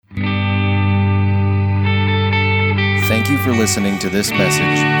you for listening to this message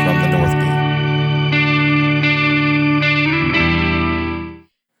from the North Gate.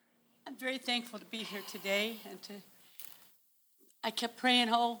 I'm very thankful to be here today, and I kept praying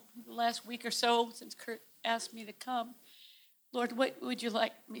the last week or so since Kurt asked me to come. Lord, what would you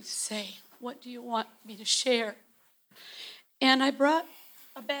like me to say? What do you want me to share? And I brought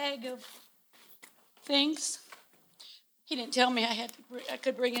a bag of things. He didn't tell me I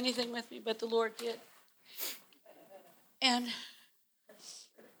could bring anything with me, but the Lord did. And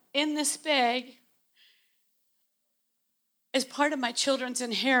in this bag is part of my children's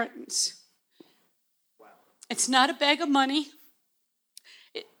inheritance. It's not a bag of money,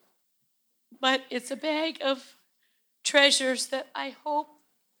 but it's a bag of treasures that I hope,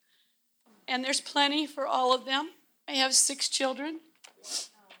 and there's plenty for all of them. I have 6 children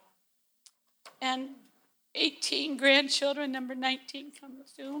and 18 grandchildren. Number 19 coming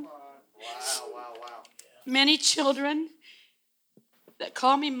soon. Wow. Many children that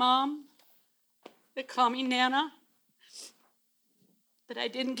call me Mom, that call me Nana, that I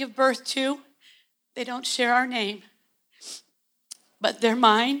didn't give birth to. They don't share our name, but they're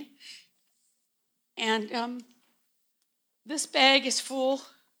mine. And this bag is full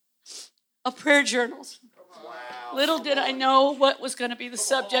of prayer journals. Wow. Little did I know what was going to be the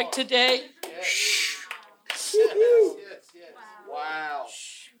subject today. Yes. Wow.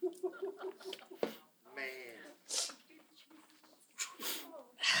 Man.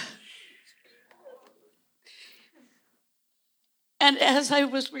 And as I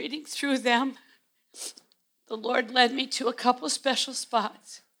was reading through them, the Lord led me to a couple of special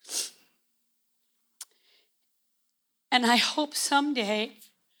spots. And I hope someday,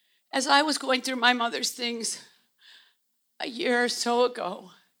 as I was going through my mother's things a year or so ago,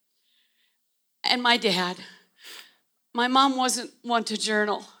 and my dad, my mom wasn't one to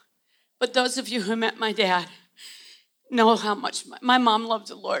journal, but those of you who met my dad know how much my mom loved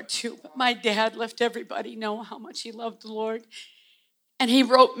the Lord too, but my dad let everybody know how much he loved the Lord. And he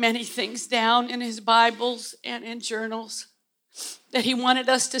wrote many things down in his Bibles and in journals that he wanted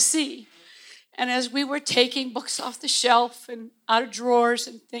us to see. And as we were taking books off the shelf and out of drawers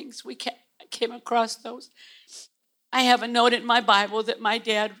and things, we came across those. I have a note in my Bible that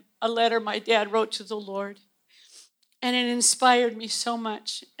a letter my dad wrote to the Lord. And it inspired me so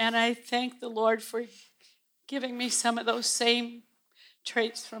much. And I thank the Lord for giving me some of those same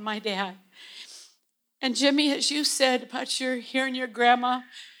traits from my dad. And Jimmy, as you said about hearing your grandma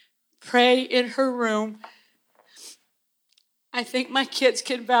pray in her room, I think my kids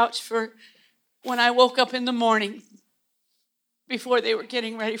can vouch for when I woke up in the morning before they were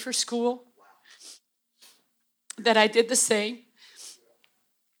getting ready for school, that I did the same.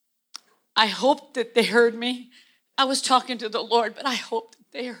 I hope that they heard me. I was talking to the Lord, but I hope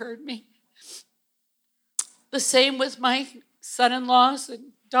that they heard me. The same with my son-in-laws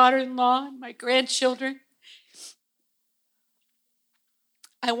and daughter-in-law and my grandchildren.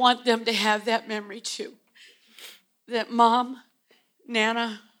 I want them to have that memory too, that Mom,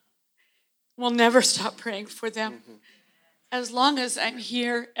 Nana, will never stop praying for them. As long as I'm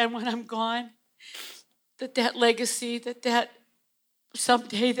here and when I'm gone, that legacy, that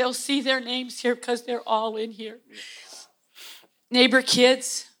someday they'll see their names here because they're all in here. Neighbor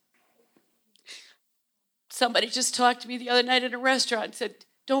kids. Somebody just talked to me the other night at a restaurant and said,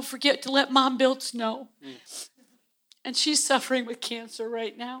 don't forget to let Mom Biltz know. And she's suffering with cancer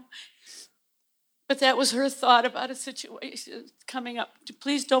right now. But that was her thought about a situation coming up.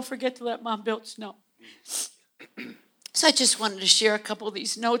 Please don't forget to let Mom Biltz know. So I just wanted to share a couple of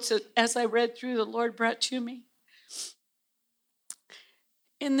these notes that, as I read through, the Lord brought to me.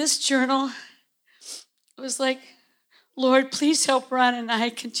 In this journal, it was like, Lord, please help Ron and I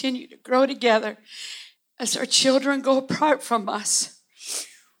continue to grow together as our children go apart from us,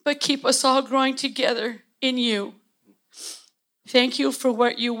 but keep us all growing together in you. Thank you for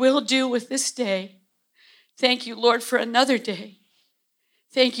what you will do with this day. Thank you, Lord, for another day.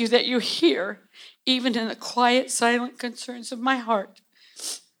 Thank you that you're here, even in the quiet, silent concerns of my heart.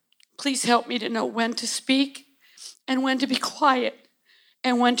 Please help me to know when to speak and when to be quiet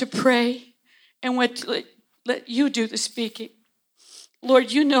and when to pray and when to let you do the speaking.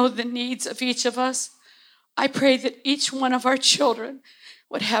 Lord, you know the needs of each of us. I pray that each one of our children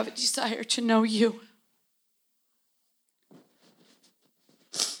would have a desire to know you.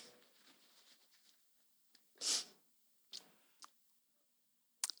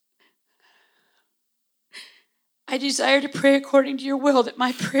 I desire to pray according to your will, that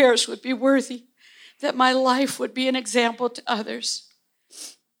my prayers would be worthy, that my life would be an example to others.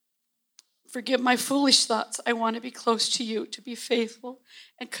 Forgive my foolish thoughts. I want to be close to you, to be faithful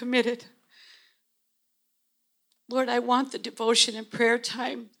and committed. Lord, I want the devotion and prayer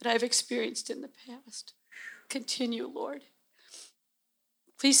time that I've experienced in the past. Continue, Lord.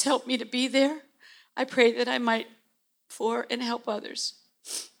 Please help me to be there. I pray that I might for and help others.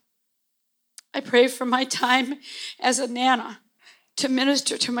 I pray for my time as a nana to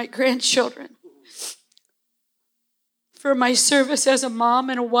minister to my grandchildren. For my service as a mom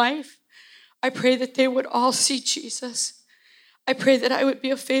and a wife, I pray that they would all see Jesus. I pray that I would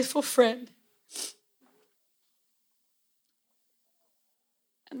be a faithful friend.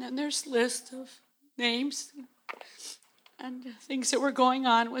 And then there's a list of names and things that were going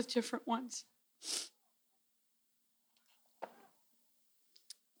on with different ones.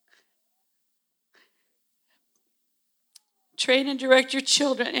 Train and direct your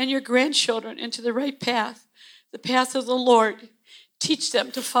children and your grandchildren into the right path, the path of the Lord. Teach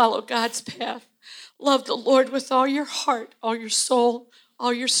them to follow God's path. Love the Lord with all your heart, all your soul,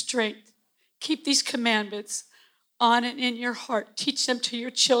 all your strength. Keep these commandments on and in your heart. Teach them to your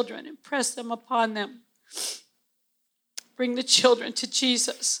children. Impress them upon them. Bring the children to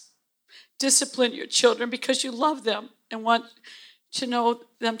Jesus. Discipline your children because you love them and want to know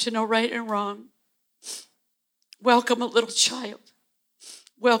them to know right and wrong. Welcome a little child.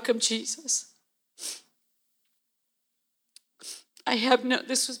 Welcome Jesus.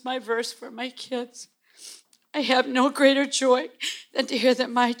 This was my verse for my kids. I have no greater joy than to hear that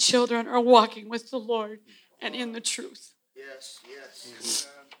my children are walking with the Lord and in the truth. Yes, yes.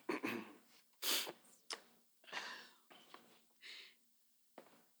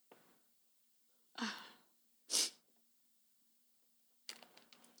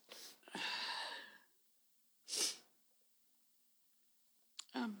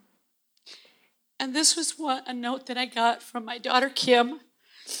 And this was a note that I got from my daughter, Kim.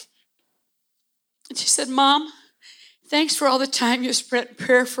 And she said, Mom, thanks for all the time you spent in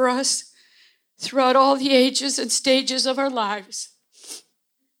prayer for us throughout all the ages and stages of our lives.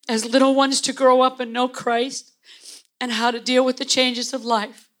 As little ones to grow up and know Christ and how to deal with the changes of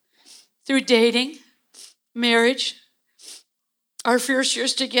life through dating, marriage, our first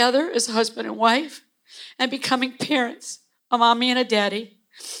years together as husband and wife, and becoming parents, a mommy and a daddy.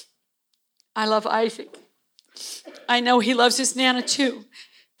 I love Isaac. I know he loves his Nana too.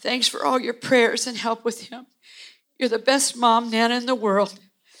 Thanks for all your prayers and help with him. You're the best mom, Nana in the world.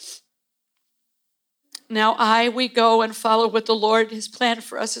 Now we go and follow what the Lord has planned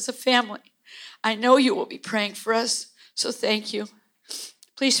for us as a family. I know you will be praying for us, so thank you.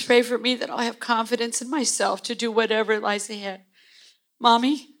 Please pray for me that I'll have confidence in myself to do whatever lies ahead.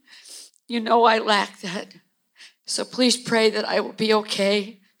 Mommy, you know I lack that. So please pray that I will be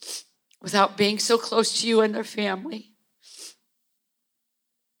okay without being so close to you and their family.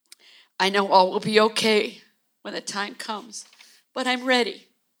 I know all will be okay when the time comes, but I'm ready.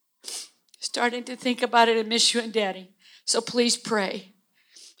 Starting to think about it and miss you and Daddy. So please pray.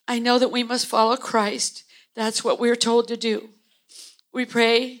 I know that we must follow Christ. That's what we're told to do. We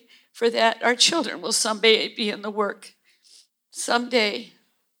pray for that our children will someday be in the work. Someday,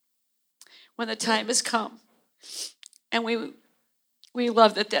 when the time has come. And we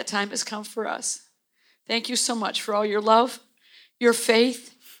love that time has come for us. Thank you so much for all your love, your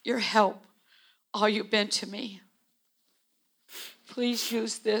faith, your help, all you've been to me. Please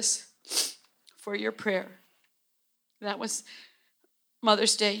use this for your prayer. That was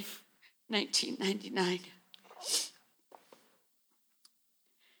Mother's Day, 1999.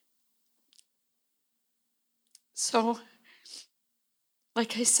 So,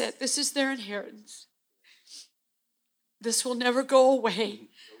 like I said, this is their inheritance. This will never go away.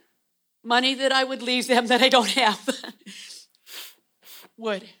 Money that I would leave them that I don't have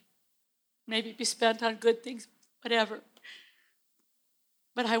would maybe be spent on good things, whatever.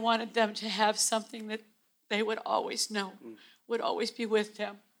 But I wanted them to have something that they would always know, would always be with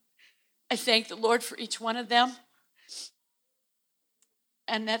them. I thank the Lord for each one of them.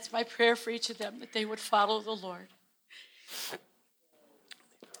 And that's my prayer for each of them, that they would follow the Lord.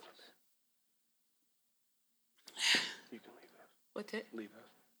 You can leave us. What's it? Leave us.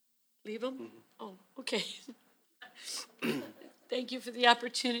 Leave them? Mm-hmm. Oh, okay. Thank you for the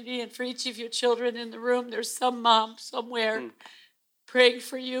opportunity, and for each of your children in the room. There's some mom somewhere praying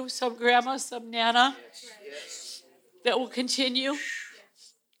for you, some grandma, some nana that will continue.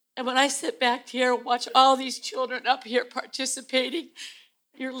 And when I sit back here and watch all these children up here participating,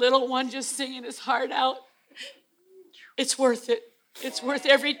 your little one just singing his heart out, it's worth it. It's worth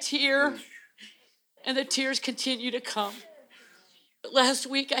every tear, and the tears continue to come. But last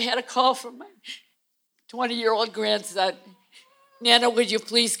week I had a call from my 20-year-old grandson. Nana, would you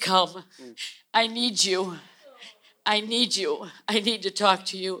please come? I need you. I need you. I need to talk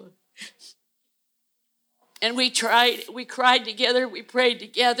to you. And we cried together, we prayed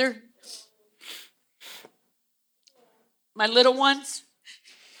together. My little ones,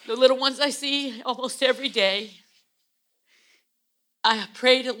 the little ones I see almost every day, I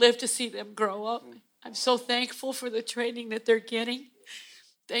pray to live to see them grow up. I'm so thankful for the training that they're getting.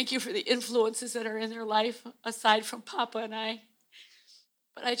 Thank you for the influences that are in their life, aside from Papa and I.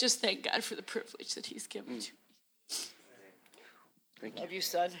 But I just thank God for the privilege that he's given to me. Thank you. Love you,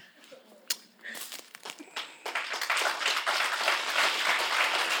 son.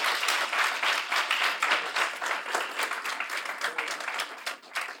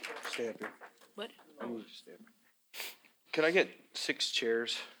 Stay up here. What? I need you to stay up here. Could I get 6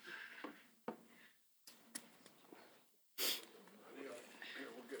 chairs?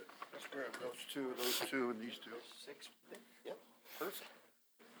 Let's grab those two, and these two. 6. Yep. Perfect.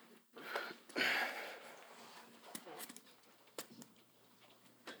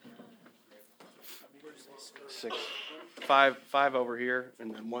 6. 5 over here,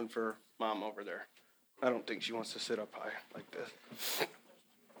 and then 1 for Mom over there. I don't think she wants to sit up high like this.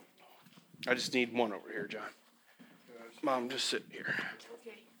 I just need 1 over here, John. Mom, just sit here.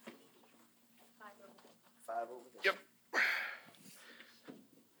 Okay. 5 over there. Yep.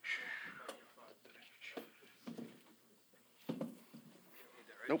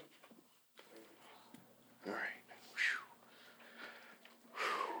 Nope. All right.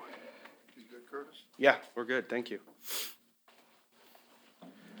 You good, Kurtis? Yeah, we're good. Thank you.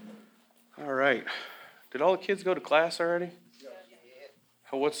 All right. Did all the kids go to class already?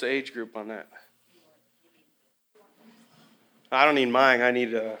 What's the age group on that? I don't need mine. I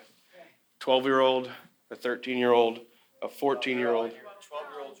need a 12-year-old, a 13-year-old, a 14-year-old.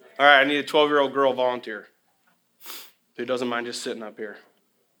 All right, I need a 12-year-old girl volunteer who doesn't mind just sitting up here.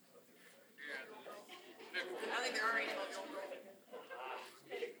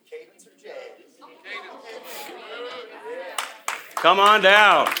 Come on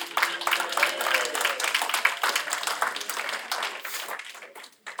down.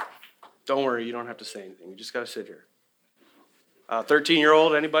 Don't worry, you don't have to say anything. You just got to sit here.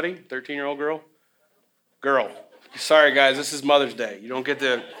 13-year-old, anybody? 13-year-old girl? Girl. Sorry, guys, this is Mother's Day. You don't get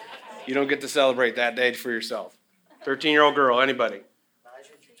to celebrate that day for yourself. 13-year-old girl, anybody?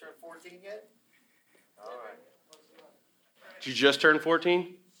 Nigel, did you turn 14 yet? All right. Did you just turn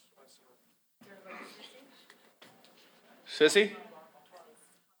 14? Sissy?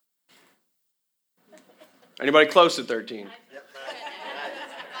 Anybody close to 13?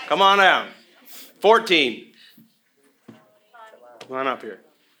 Come on down. 14. Come on up here.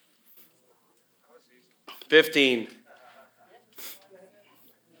 15.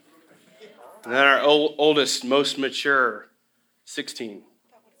 And then our oldest, most mature, 16.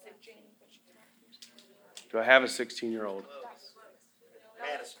 Do I have a 16-year-old?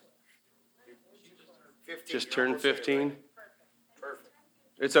 Madison. 15. Just turned 15? Perfect.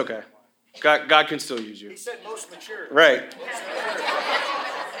 It's okay. God can still use you. He said most mature. Right.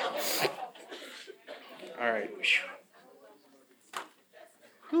 All right.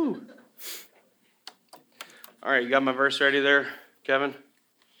 Whew. All right, you got my verse ready there, Kevin?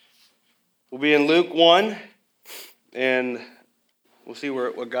 We'll be in Luke 1, and we'll see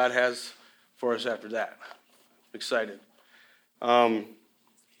what God has for us after that. Excited.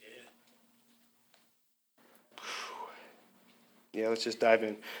 Yeah, let's just dive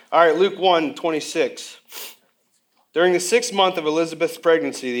in. All right, Luke 1:26. During the 6th month of Elizabeth's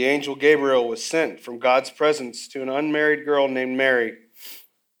pregnancy, the angel Gabriel was sent from God's presence to an unmarried girl named Mary,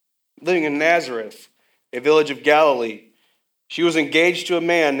 living in Nazareth, a village of Galilee. She was engaged to a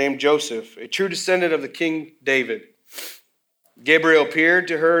man named Joseph, a true descendant of the King David. Gabriel appeared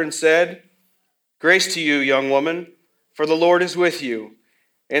to her and said, "Grace to you, young woman, for the Lord is with you,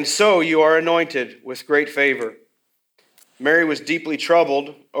 and so you are anointed with great favor." Mary was deeply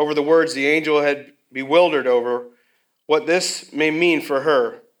troubled over the words the angel had bewildered over what this may mean for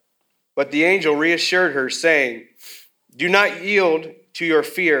her. But the angel reassured her, saying, "Do not yield to your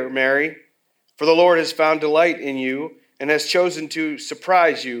fear, Mary, for the Lord has found delight in you and has chosen to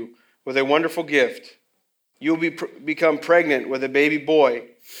surprise you with a wonderful gift. You will become pregnant with a baby boy,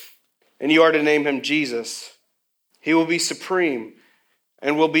 and you are to name him Jesus. He will be supreme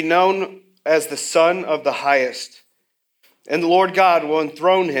and will be known as the Son of the Highest. And the Lord God will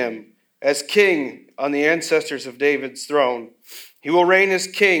enthrone him as king on the ancestors of David's throne. He will reign as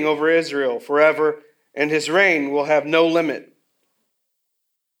king over Israel forever, and his reign will have no limit."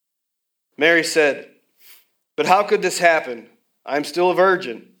 Mary said, "But how could this happen? I am still a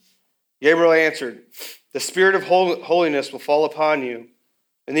virgin." Gabriel answered, "The Spirit of holiness will fall upon you,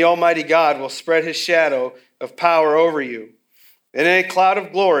 and the Almighty God will spread his shadow of power over you. And in a cloud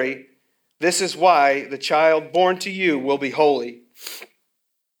of glory, This is why the child born to you will be holy,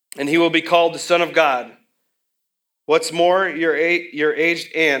 and he will be called the Son of God. What's more, your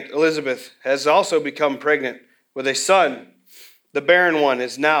aged aunt Elizabeth has also become pregnant with a son. The barren one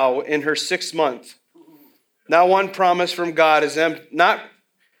is now in her 6th month. Not one promise from God is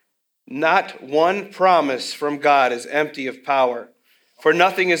not one promise from God is empty of power, for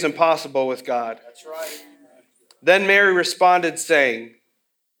nothing is impossible with God. That's right. Then Mary responded, saying,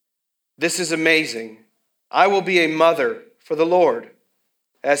 "This is amazing. I will be a mother for the Lord.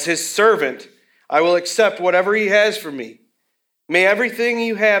 As his servant, I will accept whatever he has for me. May everything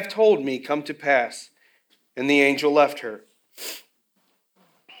you have told me come to pass." And the angel left her.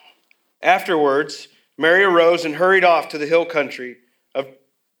 Afterwards, Mary arose and hurried off to the hill country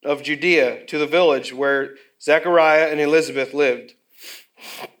of Judea, to the village where Zechariah and Elizabeth lived.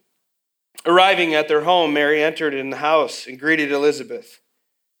 Arriving at their home, Mary entered in the house and greeted Elizabeth.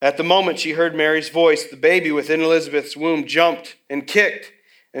 At the moment she heard Mary's voice, the baby within Elizabeth's womb jumped and kicked,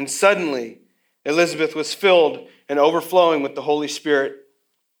 and suddenly Elizabeth was filled and overflowing with the Holy Spirit.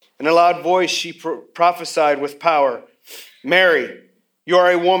 In a loud voice she prophesied with power, "Mary, you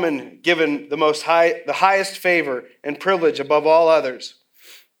are a woman given the highest favor and privilege above all others.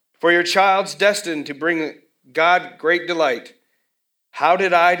 For your child's destined to bring God great delight. How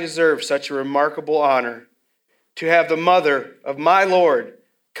did I deserve such a remarkable honor, to have the mother of my Lord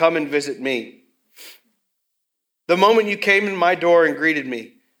come and visit me? The moment you came in my door and greeted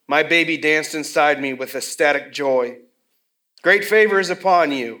me, my baby danced inside me with ecstatic joy. Great favor is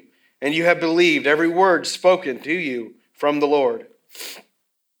upon you, and you have believed every word spoken to you from the Lord."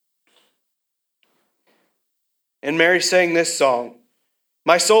 And Mary sang this song,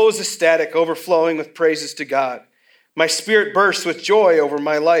 "My soul is ecstatic, overflowing with praises to God. My spirit bursts with joy over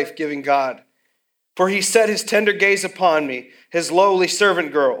my life-giving God. For he set his tender gaze upon me, his lowly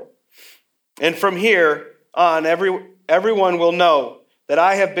servant girl. And from here on, everyone will know that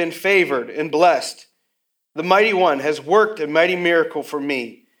I have been favored and blessed. The Mighty One has worked a mighty miracle for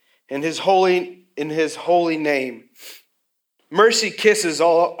me in his holy name. Mercy kisses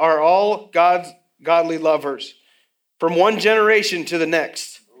are all God's godly lovers, from one generation to the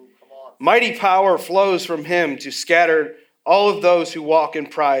next. Mighty power flows from him to scatter all of those who walk in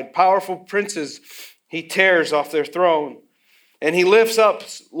pride. Powerful princes he tears off their throne, and he lifts up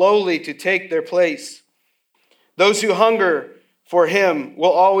lowly to take their place. Those who hunger for him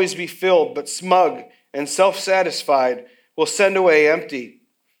will always be filled, but smug and self-satisfied will send away empty,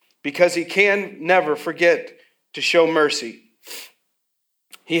 because he can never forget to show mercy.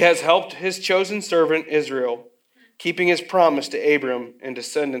 He has helped his chosen servant Israel, keeping his promise to Abram and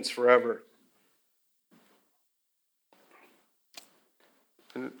descendants forever."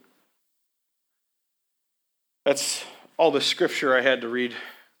 And that's all the scripture I had to read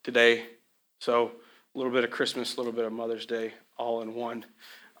today. So a little bit of Christmas, a little bit of Mother's Day, all in one.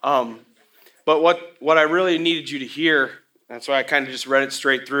 But what I really needed you to hear, that's why I kind of just read it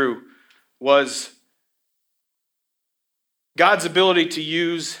straight through, was God's ability to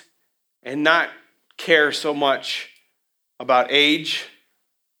use and not care so much about age,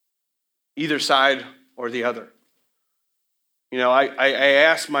 either side or the other. You know, I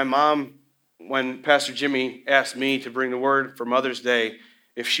asked my mom when Pastor Jimmy asked me to bring the word for Mother's Day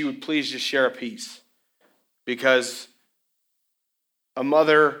if she would please just share a piece. Because a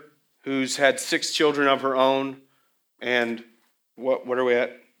mother who's had 6 children of her own, and what are we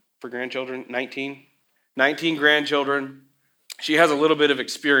at for grandchildren? 19? 19 grandchildren. She has a little bit of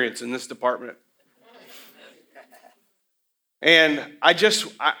experience in this department. And I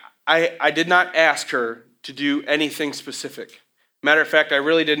did not ask her to do anything specific. Matter of fact, I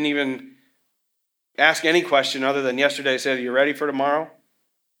really didn't even ask any question other than yesterday I said, "Are you ready for tomorrow?"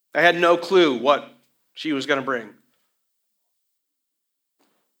 I had no clue what she was going to bring.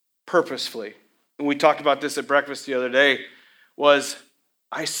 Purposefully. And we talked about this at breakfast the other day, was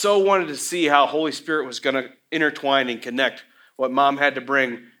I so wanted to see how Holy Spirit was going to intertwine and connect what Mom had to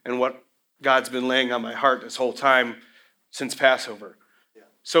bring and what God's been laying on my heart this whole time since Passover. Yeah.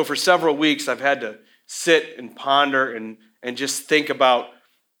 So for several weeks, I've had to sit and ponder and just think about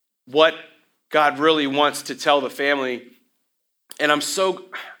what God really wants to tell the family. And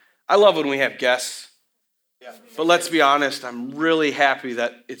I love when we have guests. Yeah. But let's be honest, I'm really happy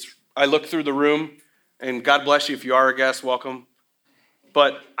that I look through the room, and God bless you if you are a guest, welcome.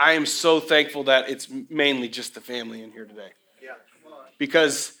 But I am so thankful that it's mainly just the family in here today. Yeah.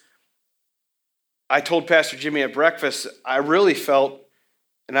 Because I told Pastor Jimmy at breakfast, I really felt,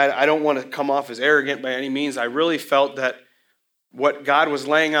 and I don't want to come off as arrogant by any means, I really felt that what God was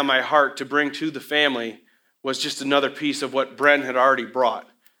laying on my heart to bring to the family was just another piece of what Bren had already brought.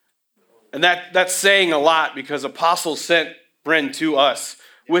 And that's saying a lot, because apostles sent Bryn to us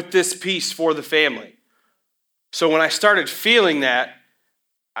with this peace for the family. So when I started feeling that,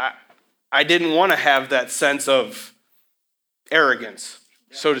 I didn't want to have that sense of arrogance,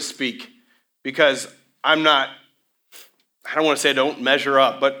 so to speak, because I don't want to say I don't measure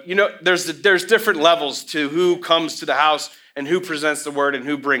up, but there's different levels to who comes to the house and who presents the word and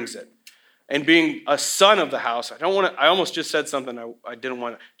who brings it. And being a son of the house, I almost just said something I didn't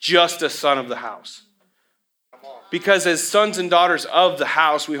want to, just a son of the house. Because as sons and daughters of the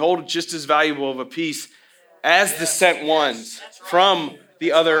house, we hold just as valuable of a piece as the sent ones from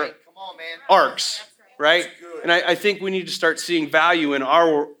the other arcs, right? And I think we need to start seeing value in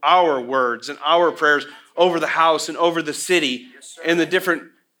our words and our prayers over the house and over the city and the different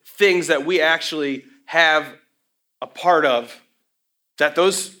things that we actually have a part of, that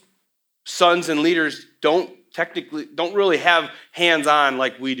those sons and leaders don't really have hands-on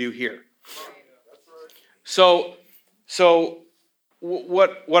like we do here. So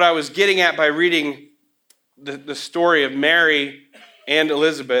what I was getting at by reading the story of Mary and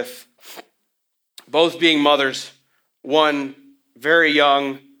Elizabeth, both being mothers, one very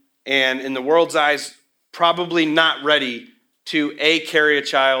young and in the world's eyes probably not ready to A, carry a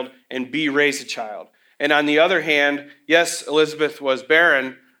child, and B, raise a child. And on the other hand, yes, Elizabeth was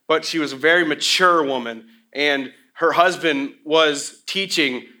barren, but she was a very mature woman, and her husband was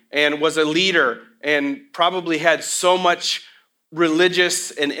teaching and was a leader and probably had so much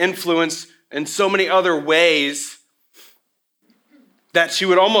religious and influence in so many other ways that she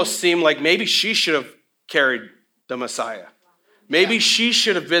would almost seem like maybe she should have carried the Messiah. Maybe she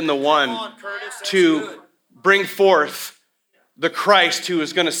should have been the one to bring forth the Christ who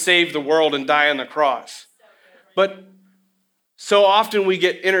is going to save the world and die on the cross. But so often we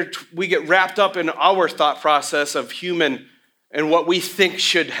get wrapped up in our thought process of human and what we think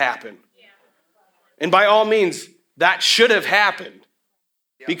should happen. And by all means, that should have happened,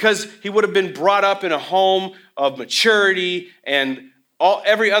 because he would have been brought up in a home of maturity and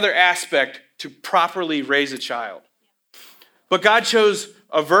every other aspect to properly raise a child. But God chose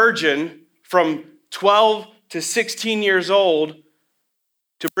a virgin from 12 to 16 years old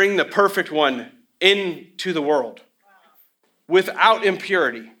to bring the perfect one into the world without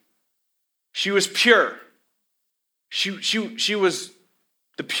impurity. She was pure. She was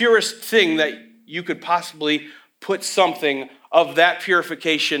the purest thing that you could possibly put something of that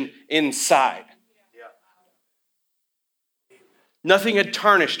purification inside. Nothing had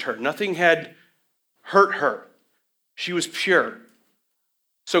tarnished her. Nothing had hurt her. She was pure.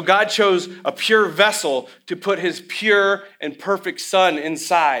 So God chose a pure vessel to put his pure and perfect son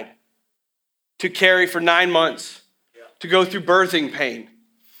inside, to carry for 9 months, to go through birthing pain,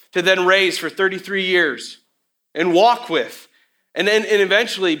 to then raise for 33 years and walk with, and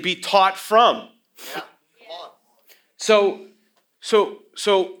eventually be taught from. Yeah. Come on.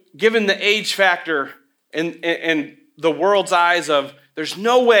 So given the age factor and the world's eyes of there's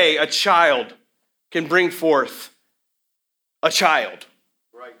no way a child can bring forth a child.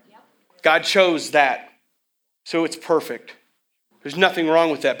 Right. God chose that. So it's perfect. There's nothing wrong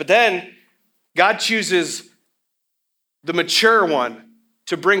with that. But then God chooses the mature one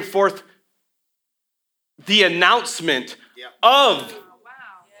to bring forth the announcement of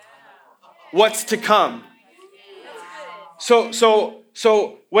what's to come.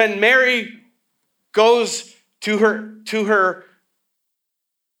 So when Mary goes to her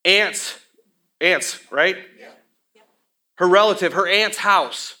aunt's, right? Her relative, her aunt's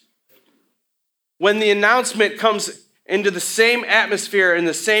house. When the announcement comes into the same atmosphere, in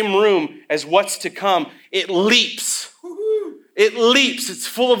the same room as what's to come, it leaps. It leaps. It's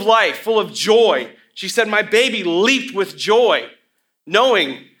full of life, full of joy. She said, my baby leaped with joy,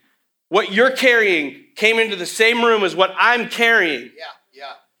 knowing what you're carrying came into the same room as what I'm carrying.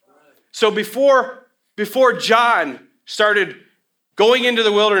 Yeah. So before John started going into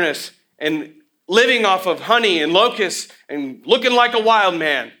the wilderness and living off of honey and locusts and looking like a wild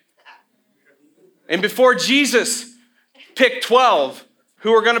man, and before Jesus picked 12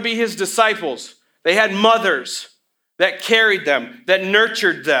 who were going to be his disciples, they had mothers that carried them, that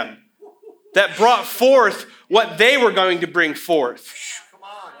nurtured them, that brought forth what they were going to bring forth.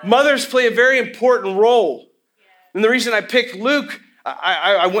 Mothers play a very important role. And the reason I picked Luke,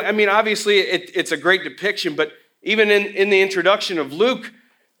 I mean, obviously it's a great depiction, but even in the introduction of Luke,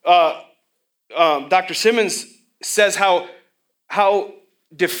 Dr. Simmons says how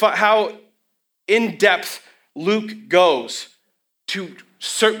in-depth Luke goes to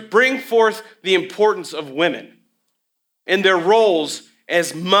bring forth the importance of women and their roles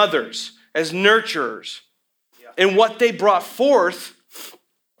as mothers, as nurturers, and what they brought forth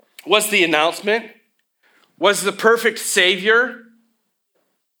was the announcement, was the perfect Savior,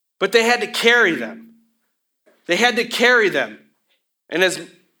 but they had to carry them. They had to carry them. And as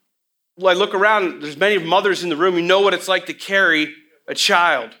I look around, there's many mothers in the room who know what it's like to carry a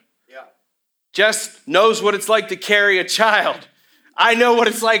child. Yeah. Jess knows what it's like to carry a child. I know what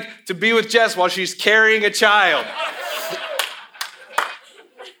it's like to be with Jess while she's carrying a child.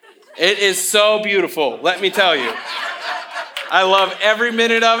 It is so beautiful, let me tell you. I love every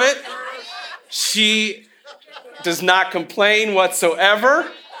minute of it. She does not complain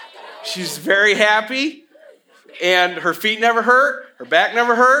whatsoever. She's very happy. And her feet never hurt. Her back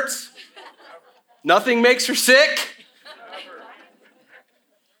never hurts. Nothing makes her sick.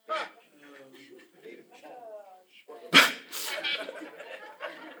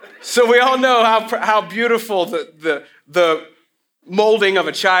 So we all know how beautiful the molding of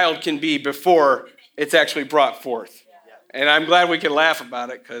a child can be before it's actually brought forth. And I'm glad we can laugh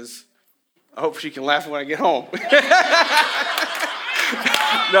about it, because I hope she can laugh when I get home.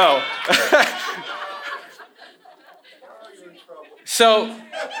 No. So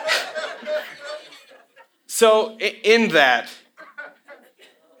in that,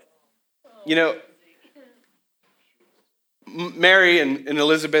 you know, Mary and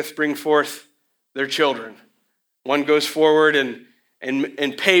Elizabeth bring forth their children. One goes forward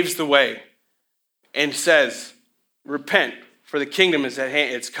and paves the way and says, repent, for the kingdom is at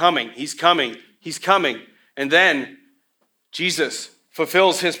hand. It's coming. He's coming. He's coming. And then Jesus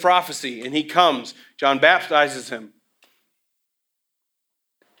fulfills his prophecy, and he comes. John baptizes him.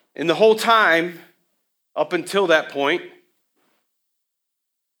 And the whole time, up until that point,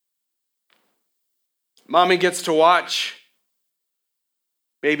 Mommy gets to watch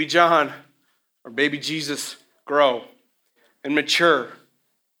baby John or baby Jesus grow and mature.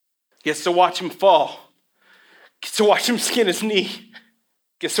 Gets to watch him fall. Gets to watch him skin his knee.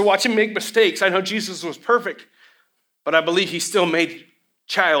 Gets to watch him make mistakes. I know Jesus was perfect, but I believe he still made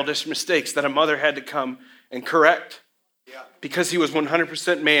childish mistakes that a mother had to come and correct. Yeah. Because he was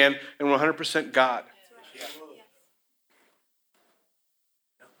 100% man and 100% God. Yeah.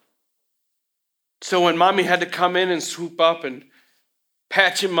 So when Mommy had to come in and swoop up and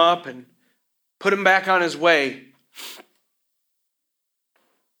patch him up and put him back on his way,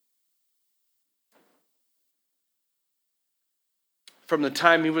 from the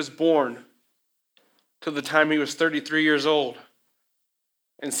time he was born to the time he was 33 years old,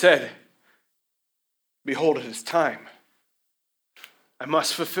 and said, behold, it is time. I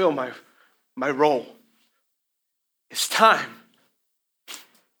must fulfill my role. It's time.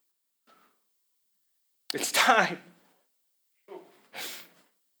 It's time.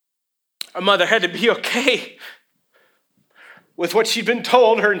 A mother had to be okay with what she'd been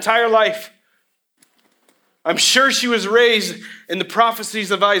told her entire life. I'm sure she was raised in the prophecies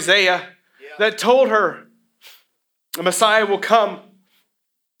of Isaiah that told her the Messiah will come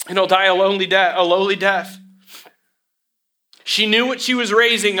and he'll die a lowly death. She knew what she was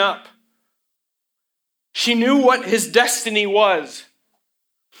raising up. She knew what his destiny was.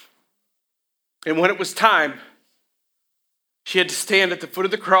 And when it was time, she had to stand at the foot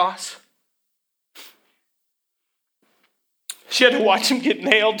of the cross. She had to watch him get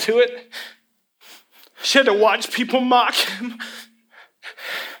nailed to it. She had to watch people mock him.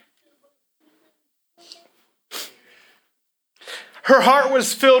 Her heart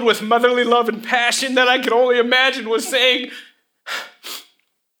was filled with motherly love and passion that I could only imagine was saying,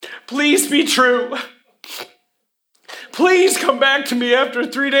 please be true. Please come back to me after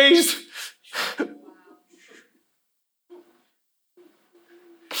 3 days.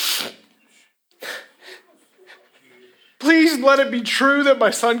 Please let it be true that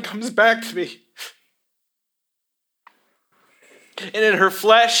my son comes back to me. And in her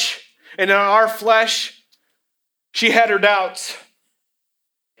flesh, and in our flesh, she had her doubts.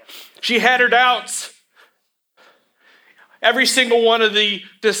 She had her doubts. Every single one of the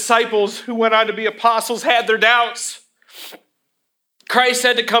disciples who went on to be apostles had their doubts. Christ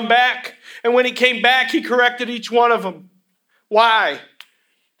had to come back, and when he came back, he corrected each one of them. Why?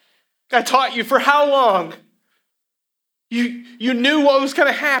 I taught you for how long? You knew what was going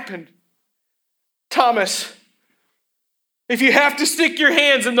to happen. Thomas, if you have to stick your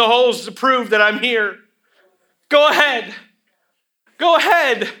hands in the holes to prove that I'm here, go ahead. Go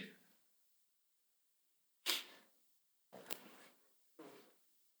ahead.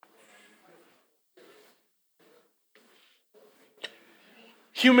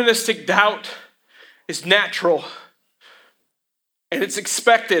 Humanistic doubt is natural and it's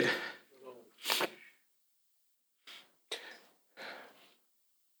expected.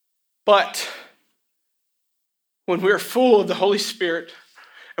 But when we're full of the Holy Spirit,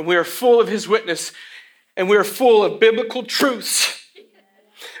 and we are full of his witness, and we are full of biblical truths.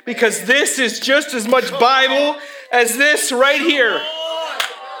 Because this is just as much Bible as this right here.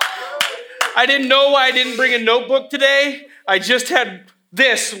 I didn't know why I didn't bring a notebook today. I just had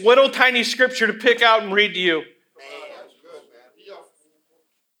this little tiny scripture to pick out and read to you.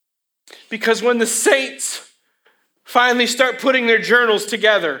 Because when the saints finally start putting their journals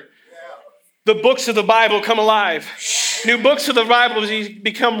together, the books of the Bible come alive. New books of the Bible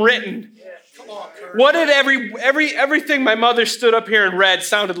become written. What did everything my mother stood up here and read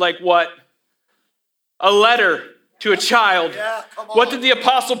sounded like what? A letter to a child. What did the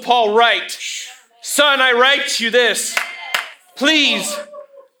Apostle Paul write? Son, I write you this. Please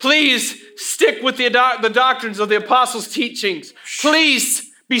stick with the doctrines of the apostles' teachings. Please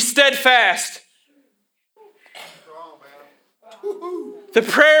be steadfast. The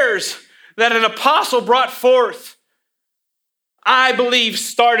prayers that an apostle brought forth, I believe,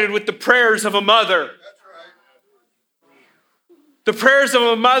 started with the prayers of a mother. The prayers of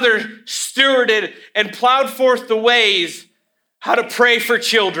a mother stewarded and plowed forth the ways how to pray for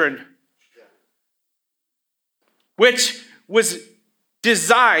children, which was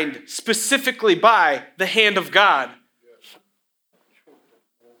designed specifically by the hand of God.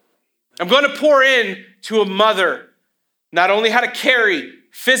 I'm going to pour in to a mother not only how to carry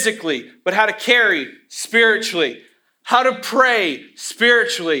physically, but how to carry spiritually, how to pray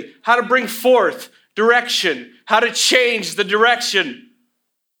spiritually, how to bring forth direction, how to change the direction.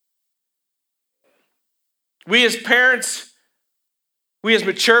 We as parents, we as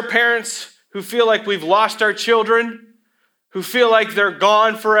mature parents who feel like we've lost our children, who feel like they're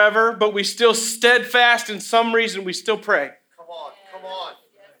gone forever, but we still steadfast in some reason, we still pray. Come on.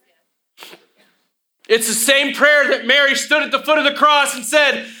 It's the same prayer that Mary stood at the foot of the cross and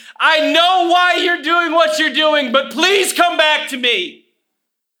said, I know why you're doing what you're doing, but please come back to me.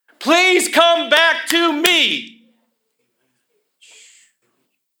 Please come back to me.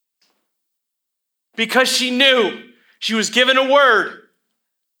 Because she knew she was given a word.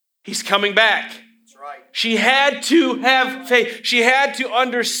 He's coming back. That's right. She had to have faith. She had to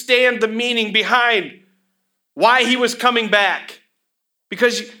understand the meaning behind why he was coming back.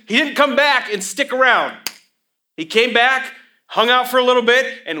 Because he didn't come back and stick around. He came back, hung out for a little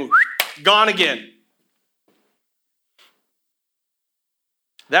bit, and gone again.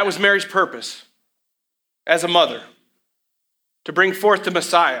 That was Mary's purpose as a mother, to bring forth the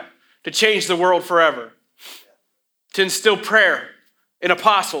Messiah, to change the world forever, to instill prayer in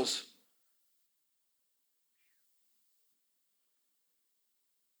apostles,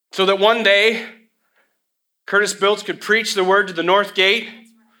 so that one day Kurtis Biltz could preach the word to the North Gate,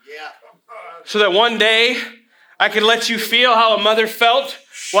 so that one day I could let you feel how a mother felt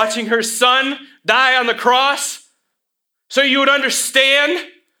watching her son die on the cross, so you would understand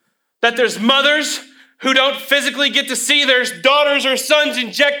that there's mothers who don't physically get to see their daughters or sons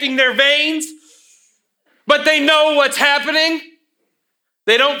injecting their veins, but they know what's happening.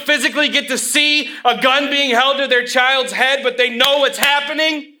 They don't physically get to see a gun being held to their child's head, but they know what's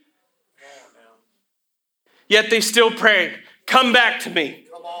happening. Yet they still pray, come back to me.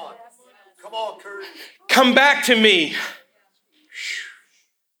 Come on, Kurt. Come back to me.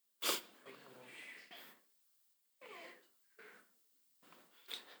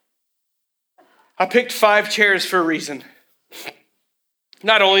 I picked 5 chairs for a reason.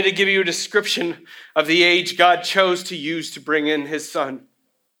 Not only to give you a description of the age God chose to use to bring in his son,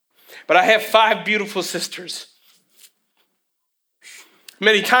 but I have 5 beautiful sisters.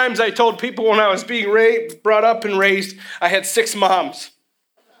 Many times I told people when I was being brought up and raised, I had 6 moms.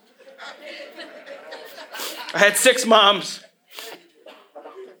 I had 6 moms.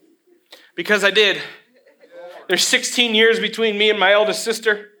 Because I did. There's 16 years between me and my eldest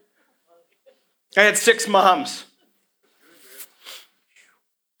sister. I had 6 moms.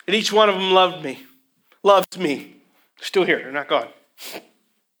 And each one of them loved me. They're still here. They're not gone.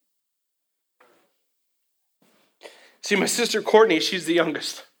 See, my sister Courtney, she's the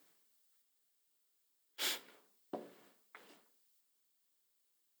youngest.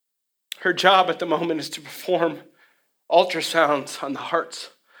 Her job at the moment is to perform ultrasounds on the hearts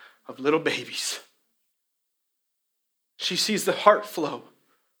of little babies. She sees the heart flow.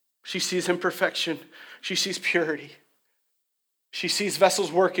 She sees imperfection. She sees purity. She sees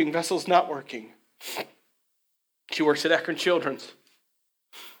vessels working, vessels not working. She works at Akron Children's.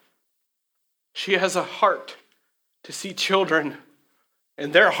 She has a heart to see children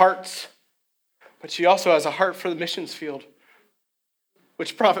and their hearts, but she also has a heart for the missions field,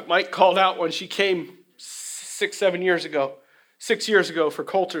 which Prophet Mike called out when she came 6 years ago for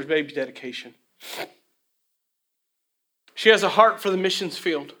Coulter's baby dedication. She has a heart for the missions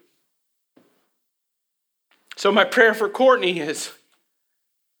field. So my prayer for Courtney is,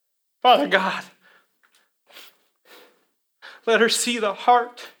 Father God, let her see the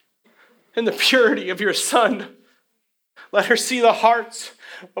heart and the purity of your Son. Let her see the hearts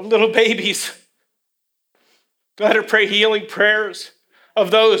of little babies. Let her pray healing prayers of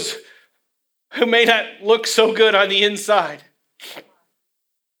those who may not look so good on the inside.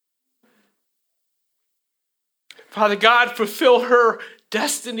 Father God, fulfill her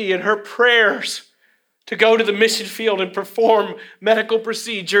destiny and her prayers to go to the mission field and perform medical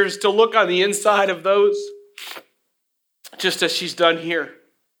procedures to look on the inside of those, just as she's done here.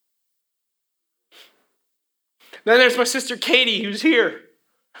 Then there's my sister Katie, who's here.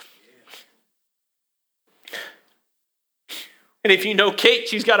 And if you know Kate,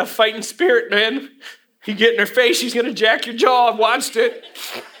 she's got a fighting spirit, man. You get in her face, she's going to jack your jaw. I've watched it.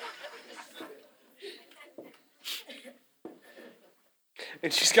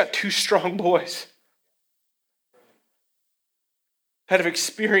 And she's got two strong boys that have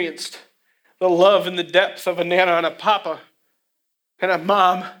experienced the love and the depth of a nana and a papa and a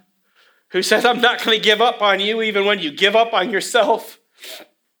mom who says, I'm not going to give up on you even when you give up on yourself.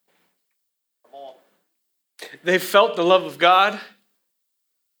 They've felt the love of God.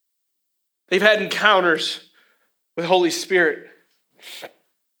 They've had encounters with Holy Spirit.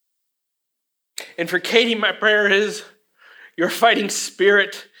 And for Katie, my prayer is, your fighting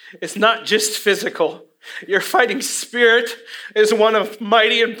spirit is not just physical. Your fighting spirit is one of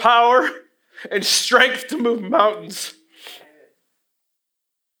mighty in power and strength to move mountains.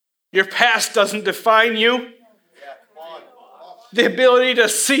 Your past doesn't define you. The ability to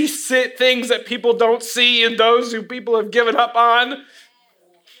see things that people don't see in those who people have given up on.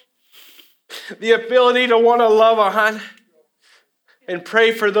 The ability to want to love on and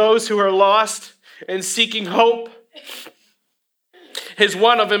pray for those who are lost and seeking hope is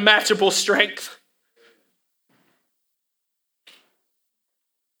one of unmatchable strength.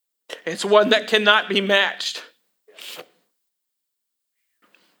 It's one that cannot be matched.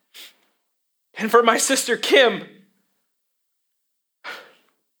 And for my sister Kim,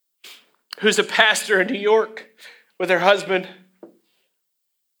 who's a pastor in New York with her husband,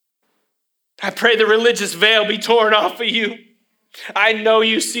 I pray the religious veil be torn off of you. I know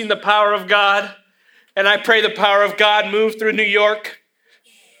you've seen the power of God, and I pray the power of God move through New York,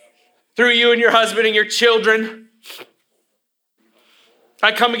 through you and your husband and your children.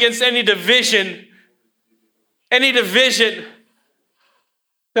 I come against any division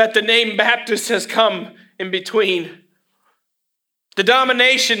that the name Baptist has come in between. The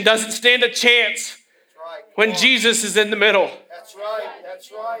domination doesn't stand a chance when Jesus is in the middle. That's right.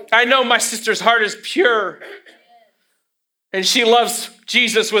 That's right. I know my sister's heart is pure, and she loves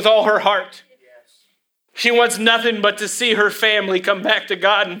Jesus with all her heart. She wants nothing but to see her family come back to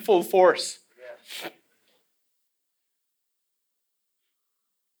God in full force.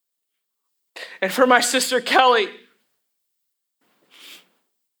 And for my sister Kelly,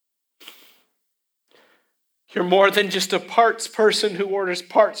 you're more than just a parts person who orders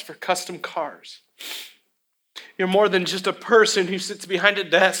parts for custom cars. You're more than just a person who sits behind a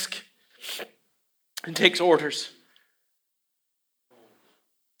desk and takes orders.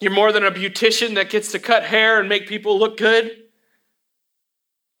 You're more than a beautician that gets to cut hair and make people look good.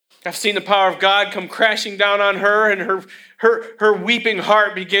 I've seen the power of God come crashing down on her, and her weeping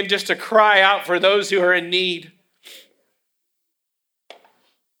heart begin just to cry out for those who are in need.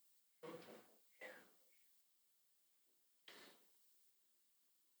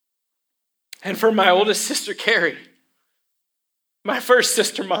 And for my oldest sister, Carrie, my first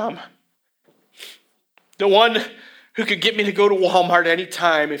sister mom, the one who could get me to go to Walmart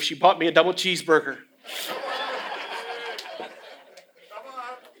anytime if she bought me a double cheeseburger.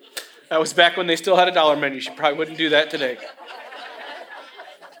 That was back when they still had a dollar menu. She probably wouldn't do that today.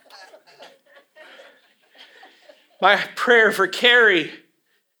 My prayer for Carrie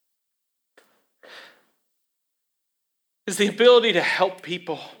is the ability to help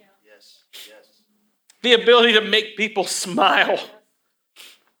people. Yes. Yes. The ability to make people smile.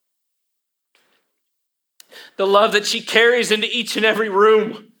 The love that she carries into each and every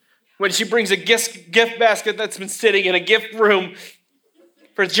room when she brings a gift basket that's been sitting in a gift room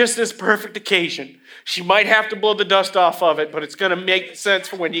for just this perfect occasion. She might have to blow the dust off of it, but it's going to make sense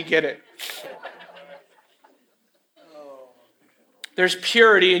for when you get it. There's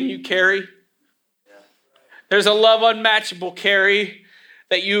purity in you, Carrie. There's a love unmatchable, Carrie,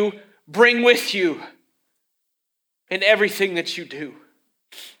 that you bring with you in everything that you do.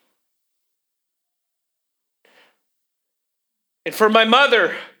 And for my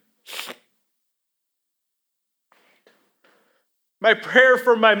mother, My prayer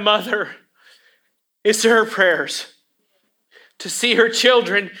for my mother is her prayers to see her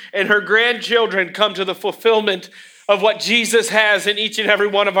children and her grandchildren come to the fulfillment of what Jesus has in each and every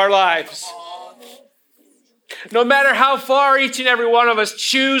one of our lives. No matter how far each and every one of us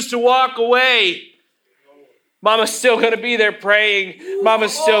choose to walk away, Mama's still going to be there praying.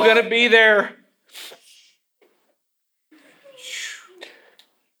 Mama's still going to be there.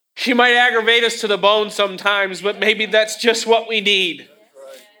 She might aggravate us to the bone sometimes, but maybe that's just what we need.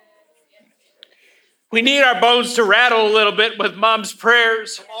 We need our bones to rattle a little bit with Mom's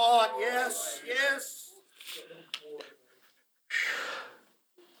prayers. Come on, yes, yes.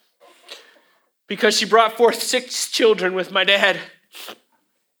 Because she brought forth 6 children with my dad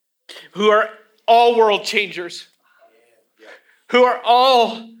who are all world changers, who are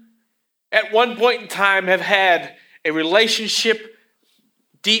all at one point in time have had a relationship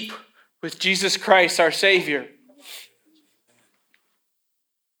deep with Jesus Christ, our Savior.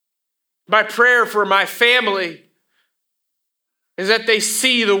 My prayer for my family is that they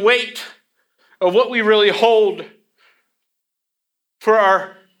see the weight of what we really hold for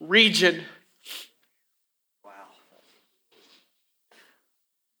our region. Wow.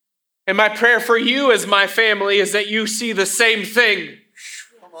 And my prayer for you as my family is that you see the same thing.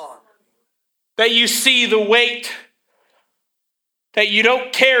 Come on. That you see the weight that you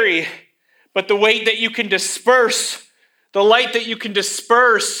don't carry, but the weight that you can disperse, the light that you can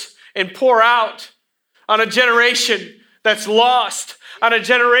disperse and pour out on a generation that's lost, on a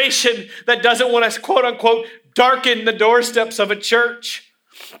generation that doesn't want to, quote unquote, darken the doorsteps of a church.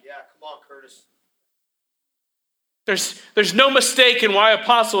 Yeah, come on, Kurtis. There's no mistake in why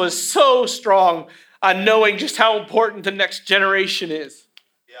Apostle is so strong on knowing just how important the next generation is.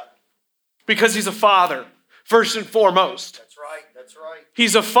 Yeah. Because he's a father, first and foremost. That's right, that's right.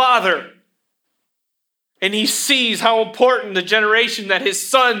 He's a father. And he sees how important the generation that his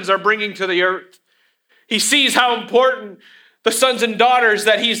sons are bringing to the earth. He sees how important the sons and daughters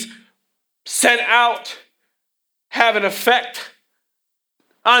that he's sent out have an effect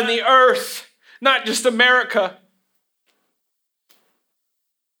on the earth, not just America.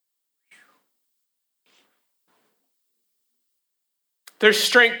 There's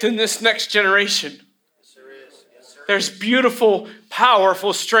strength in this next generation. Yes, there is. Yes, sir. There's beautiful,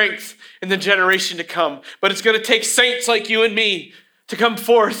 powerful strength in the generation to come. But it's going to take saints like you and me to come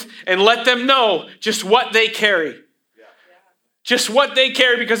forth and let them know just what they carry. Yeah. Just what they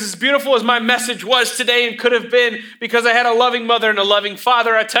carry, because as beautiful as my message was today and could have been, because I had a loving mother and a loving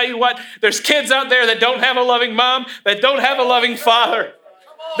father, I tell you what, there's kids out there that don't have a loving mom, that don't have a loving father.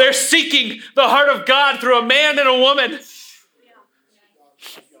 They're seeking the heart of God through a man and a woman.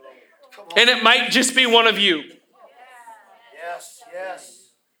 And it might just be one of you. Yes, yes.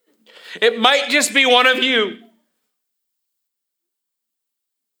 It might just be one of you.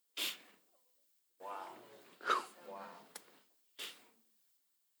 Wow. Wow.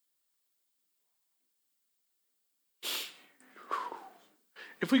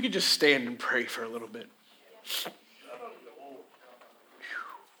 If we could just stand and pray for a little bit.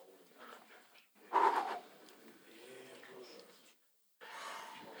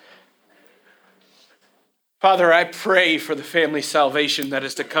 Father, I pray for the family salvation that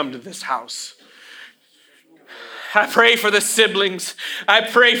is to come to this house. I pray for the siblings. I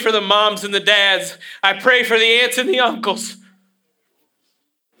pray for the moms and the dads. I pray for the aunts and the uncles.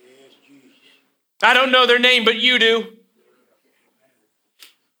 I don't know their name, but you do.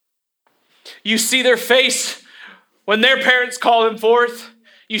 You see their face when their parents call them forth.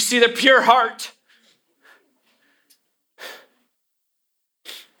 You see their pure heart.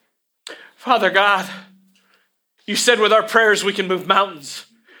 Father God, you said with our prayers we can move mountains.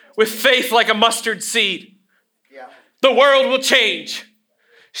 With faith like a mustard seed. Yeah. The world will change.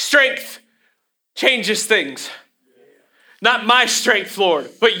 Strength changes things. Not my strength, Lord,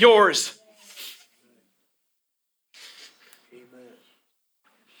 but yours.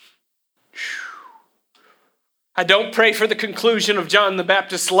 I don't pray for the conclusion of John the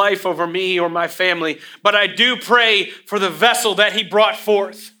Baptist's life over me or my family, but I do pray for the vessel that he brought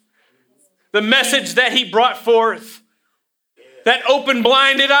forth. The message that he brought forth. That opened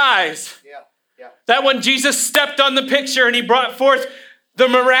blinded eyes. Yeah. That when Jesus stepped on the picture and he brought forth the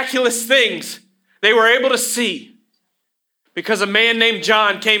miraculous things, they were able to see. Because a man named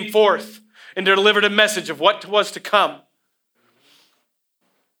John came forth and delivered a message of what was to come.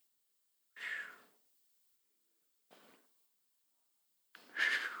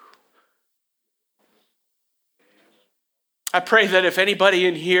 I pray that if anybody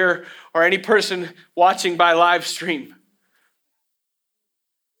in here or any person watching by live stream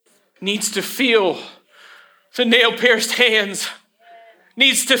needs to feel the nail-pierced hands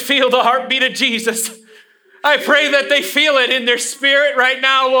needs to feel the heartbeat of Jesus. I pray that they feel it in their spirit right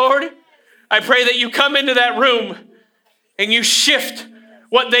now, Lord. I pray that you come into that room and you shift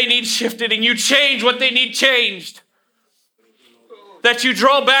what they need shifted and you change what they need changed. That you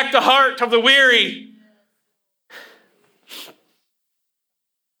draw back the heart of the weary.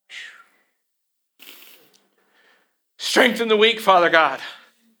 Strengthen the weak, Father God.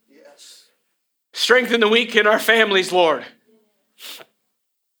 Yes. Strengthen the weak in our families, Lord.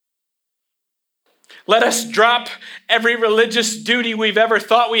 Let us drop every religious duty we've ever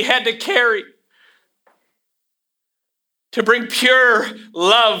thought we had to carry to bring pure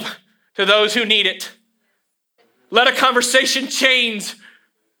love to those who need it. Let a conversation change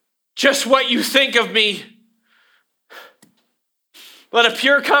just what you think of me. Let a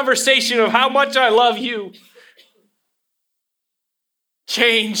pure conversation of how much I love you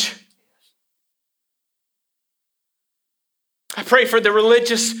change. I pray for the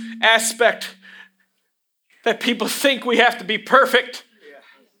religious aspect that people think we have to be perfect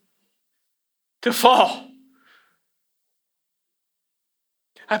to fall.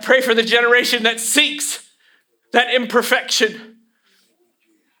 I pray for the generation that seeks that imperfection,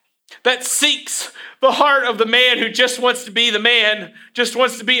 that seeks the heart of the man who just wants to be the man, just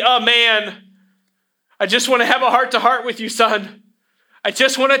wants to be a man. I just want to have a heart-to-heart with you, son. I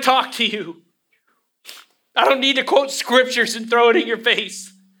just want to talk to you. I don't need to quote scriptures and throw it in your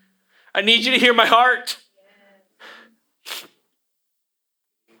face. I need you to hear my heart.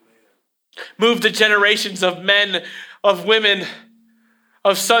 Move the generations of men, of women,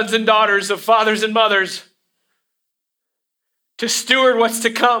 of sons and daughters, of fathers and mothers to steward what's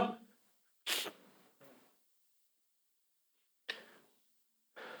to come.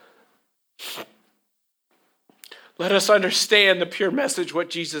 Let us understand the pure message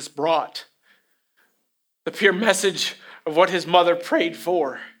what Jesus brought. The pure message of what his mother prayed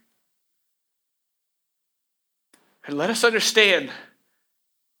for. And let us understand,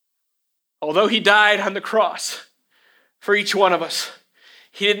 although he died on the cross for each one of us,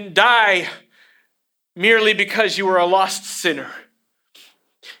 he didn't die merely because you were a lost sinner.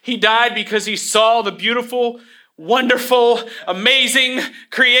 He died because he saw the beautiful, wonderful, amazing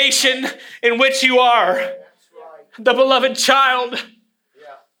creation in which you are, the beloved child.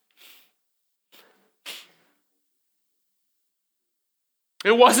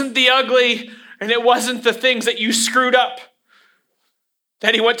 It wasn't the ugly and it wasn't the things that you screwed up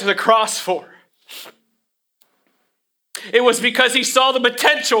that he went to the cross for. It was because he saw the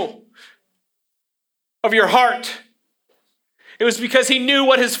potential of your heart. It was because he knew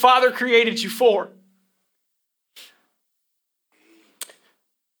what his Father created you for.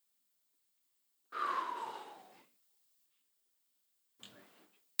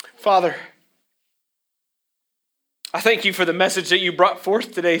 Father, I thank you for the message that you brought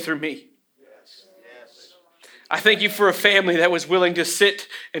forth today through me. Yes. Yes. I thank you for a family that was willing to sit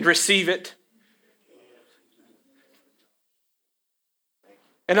and receive it.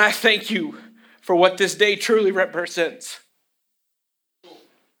 And I thank you for what this day truly represents.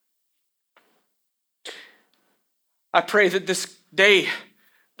 I pray that this day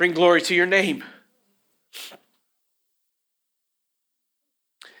bring glory to your name.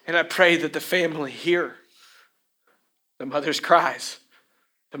 And I pray that the family hear the mother's cries,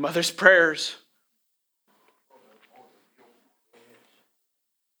 the mother's prayers.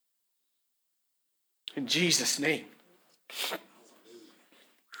 In Jesus' name.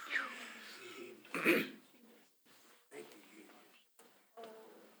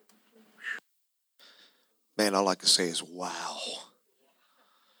 Man, all I can say is wow.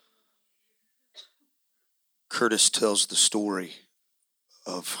 Kurtis tells the story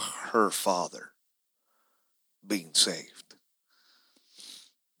of her father being saved.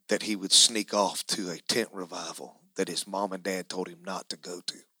 That he would sneak off to a tent revival that his mom and dad told him not to go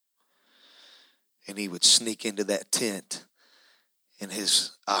to. And he would sneak into that tent, and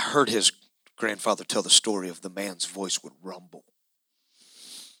I heard his grandfather tell the story of the man's voice would rumble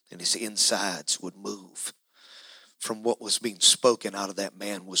and his insides would move. From what was being spoken out of that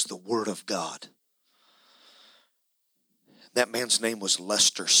man was the word of God. That man's name was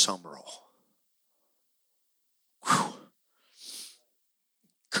Lester Summerall. Whew.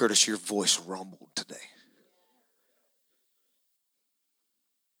 Kurtis, your voice rumbled today.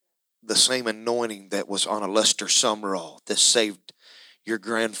 The same anointing that was on a Lester Summerall that saved your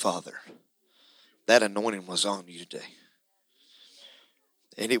grandfather, that anointing was on you today.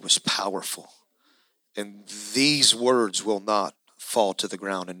 And it was powerful. And these words will not fall to the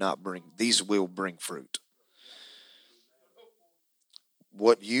ground and these will bring fruit.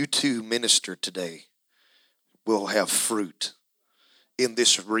 What you two ministered today will have fruit in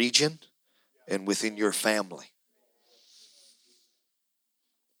this region and within your family.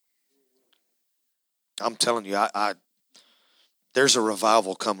 I'm telling you, there's a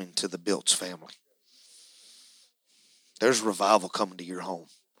revival coming to the Biltz family. There's revival coming to your home,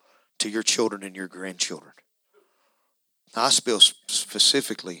 to your children and your grandchildren. Now, I feel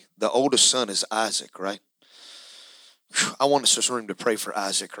specifically, the oldest son is Isaac, right? I want us in this room to pray for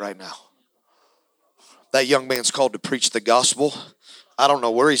Isaac right now. That young man's called to preach the gospel. I don't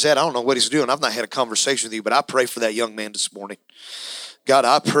know where he's at. I don't know what he's doing. I've not had a conversation with you, but I pray for that young man this morning. God,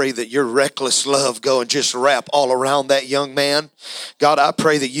 I pray that your reckless love go and just wrap all around that young man. God, I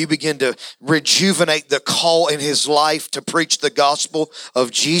pray that you begin to rejuvenate the call in his life to preach the gospel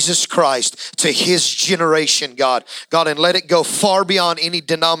of Jesus Christ to his generation, God. God, and let it go far beyond any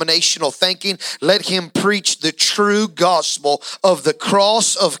denominational thinking. Let him preach the true gospel of the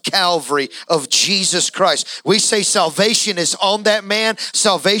cross of Calvary of Jesus Christ. We say salvation is on that man.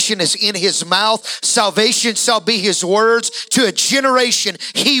 Salvation is in his mouth. Salvation shall be his words to a generation.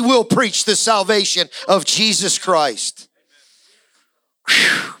 He will preach the salvation of Jesus Christ.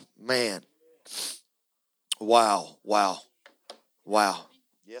 Whew, man. Wow. Yes,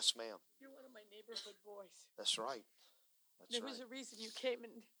 ma'am. You're one of my neighborhood boys. That's right. There was a reason you came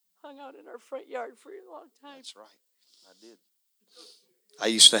and hung out in our front yard for a long time. That's right. I did. I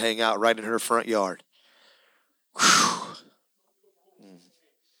used to hang out right in her front yard. Whew.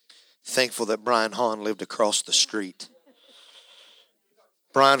 Thankful that Brian Hahn lived across the street.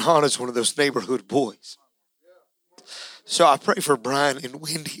 Brian Hahn is one of those neighborhood boys. So I pray for Brian and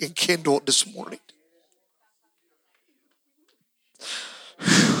Wendy and Kendall this morning.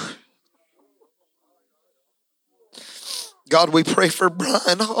 God, we pray for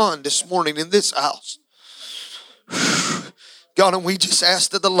Brian Hahn this morning in this house. God, and we just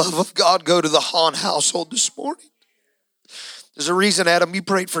ask that the love of God go to the Hahn household this morning. There's a reason, Adam, you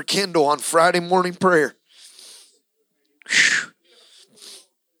prayed for Kendall on Friday morning prayer.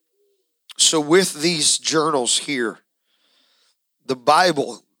 So with these journals here, the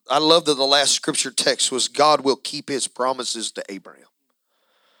Bible, I love that the last scripture text was God will keep his promises to Abraham.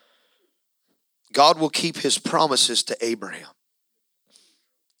 God will keep his promises to Abraham.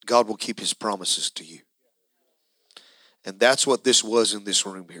 God will keep his promises to you. And that's what this was in this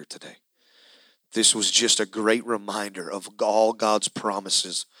room here today. This was just a great reminder of all God's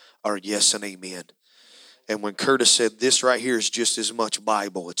promises are yes and amen. And when Kurtis said this right here is just as much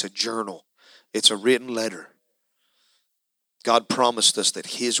Bible, it's a journal. It's a written letter. God promised us that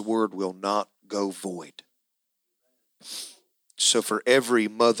his word will not go void. So for every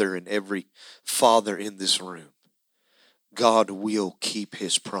mother and every father in this room, God will keep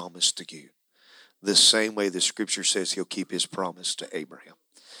his promise to you. The same way the scripture says he'll keep his promise to Abraham.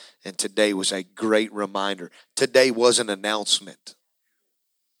 And today was a great reminder. Today was an announcement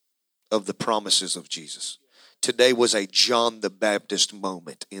of the promises of Jesus. Today was a John the Baptist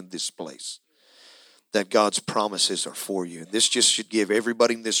moment in this place. That God's promises are for you. And this just should give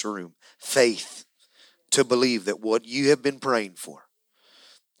everybody in this room faith to believe that what you have been praying for,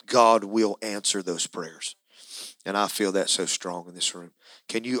 God will answer those prayers. And I feel that so strong in this room.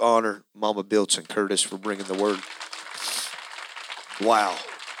 Can you honor Mama Biltz and Kurtis for bringing the word? Wow.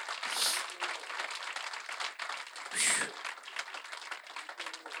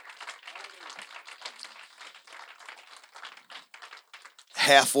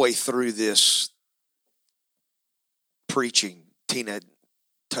 Halfway through this preaching, Tina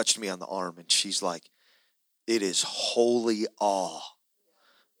touched me on the arm and she's like, it is holy awe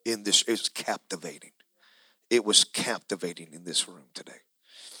in this. It's captivating. It was captivating in this room today.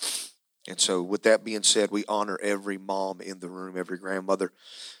 And so with that being said, we honor every mom in the room, every grandmother.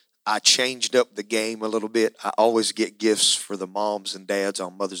 I changed up the game a little bit. I always get gifts for the moms and dads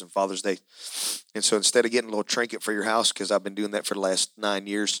on Mother's and Father's Day. And so instead of getting a little trinket for your house, because I've been doing that for the last 9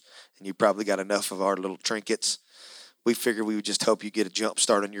 years, and you probably got enough of our little trinkets, we figured we would just help you get a jump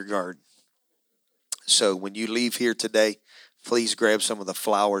start on your garden. So when you leave here today, please grab some of the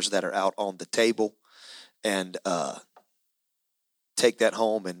flowers that are out on the table and take that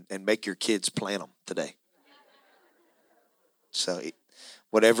home and make your kids plant them today. So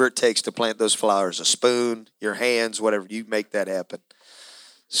whatever it takes to plant those flowers, a spoon, your hands, whatever, you make that happen.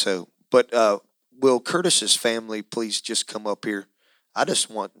 So, but will Kurtis's family please just come up here? I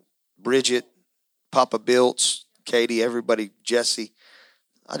just want Bridget, Papa Biltz, Katie, everybody, Jesse.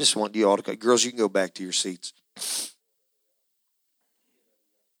 I just want you all to go. Girls, you can go back to your seats.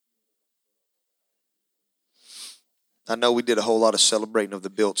 I know we did a whole lot of celebrating of the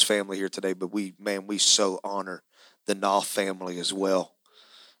Biltz family here today, but we so honor the Knopf family as well.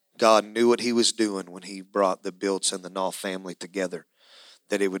 God knew what he was doing when he brought the Biltz and the Knopf family together.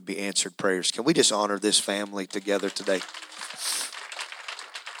 that it would be answered prayers. Can we just honor this family together today?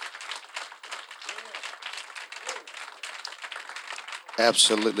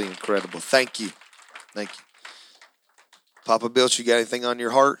 Absolutely incredible. Thank you. Thank you. Papa Biltz, you got anything on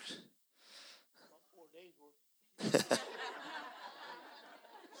your heart? We gotta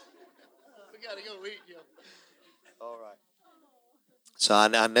go eat, yo. All right. So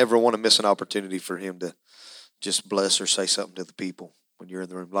I never want to miss an opportunity for him to just bless or say something to the people when you're in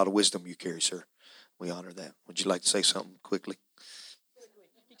the room. A lot of wisdom you carry, sir. We honor that. Would you like to say something quickly?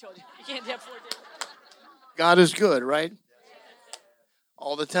 He told you. You can't have 4 days. God is good, right?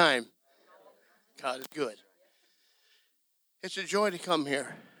 All the time. God is good. It's a joy to come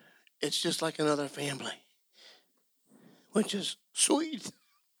here. It's just like another family, which is sweet.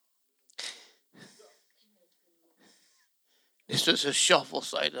 This is a shuffle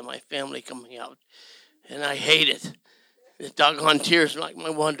side of my family coming out, and I hate it. The doggone tears, like my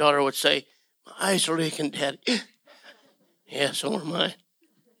one daughter would say, my eyes are leaking, Daddy. Yeah, so are mine.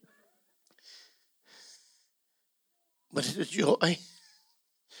 But it's a joy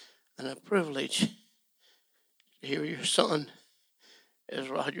and a privilege to hear your son, as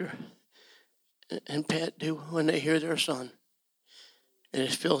Roger and Pat do when they hear their son. And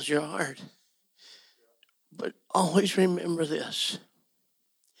it fills your heart. But always remember this.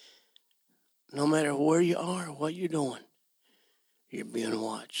 No matter where you are or what you're doing, you're being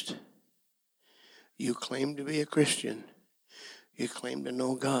watched. You claim to be a Christian. You claim to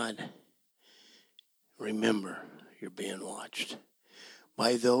know God. Remember, you're being watched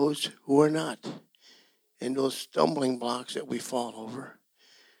by those who are not. And those stumbling blocks that we fall over,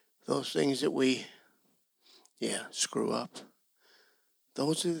 those things that we, screw up,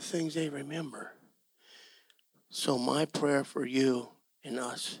 those are the things they remember. So my prayer for you and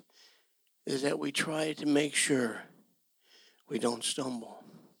us is that we try to make sure we don't stumble.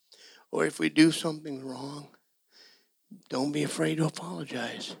 Or if we do something wrong, don't be afraid to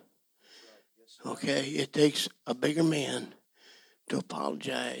apologize. Okay? It takes a bigger man to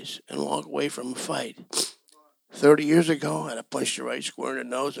apologize and walk away from a fight. 30 years ago, I'd have punched you right square in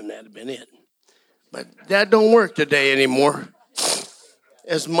the nose and that'd have been it. But that don't work today anymore.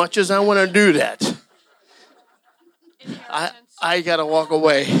 As much as I want to do that, I got to walk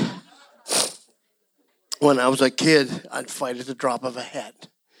away. When I was a kid, I'd fight at the drop of a hat.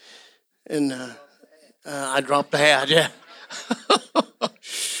 And I dropped the hat, yeah.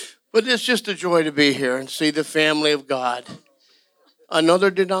 But it's just a joy to be here and see the family of God.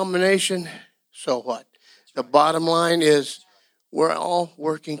 Another denomination, so what? The bottom line is we're all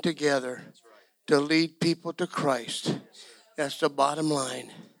working together to lead people to Christ. That's the bottom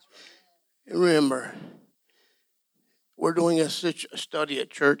line. Remember, we're doing a study at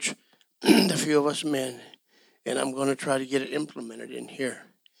church, a few of us men, and I'm going to try to get it implemented in here.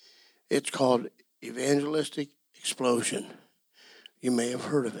 It's called Evangelistic Explosion. You may have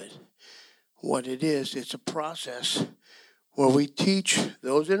heard of it. What it is, it's a process where we teach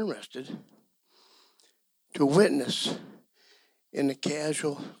those interested to witness in a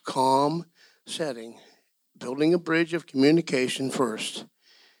casual, calm setting, building a bridge of communication first,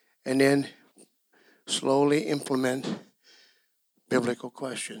 and then slowly implement biblical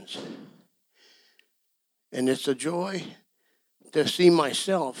questions. And it's a joy to see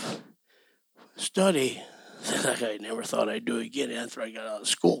myself study that I never thought I'd do again after I got out of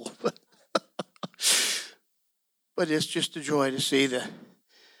school. But it's just a joy to see the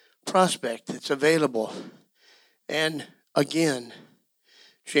prospect that's available. And again,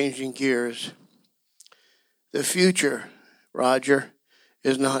 changing gears. The future, Roger,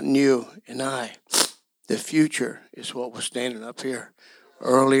 is not in you and I. The future is what was standing up here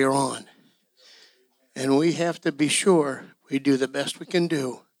earlier on. And we have to be sure we do the best we can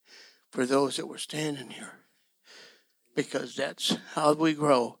do for those that were standing here. Because that's how we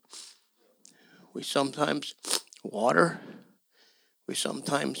grow. We sometimes water, we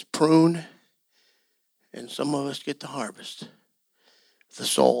sometimes prune, and some of us get to harvest the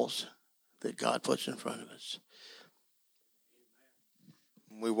souls that God puts in front of us.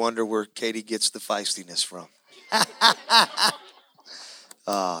 We wonder where Katie gets the feistiness from.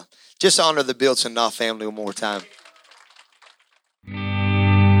 Just honor the Biltz and Knopf family one more time.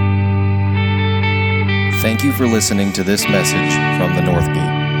 Thank you for listening to this message from the North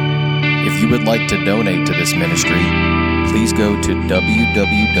Gate. If you would like to donate to this ministry, please go to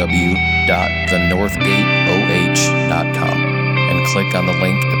www.thenorthgateoh.com and click on the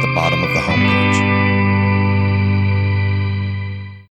link at the bottom of the homepage.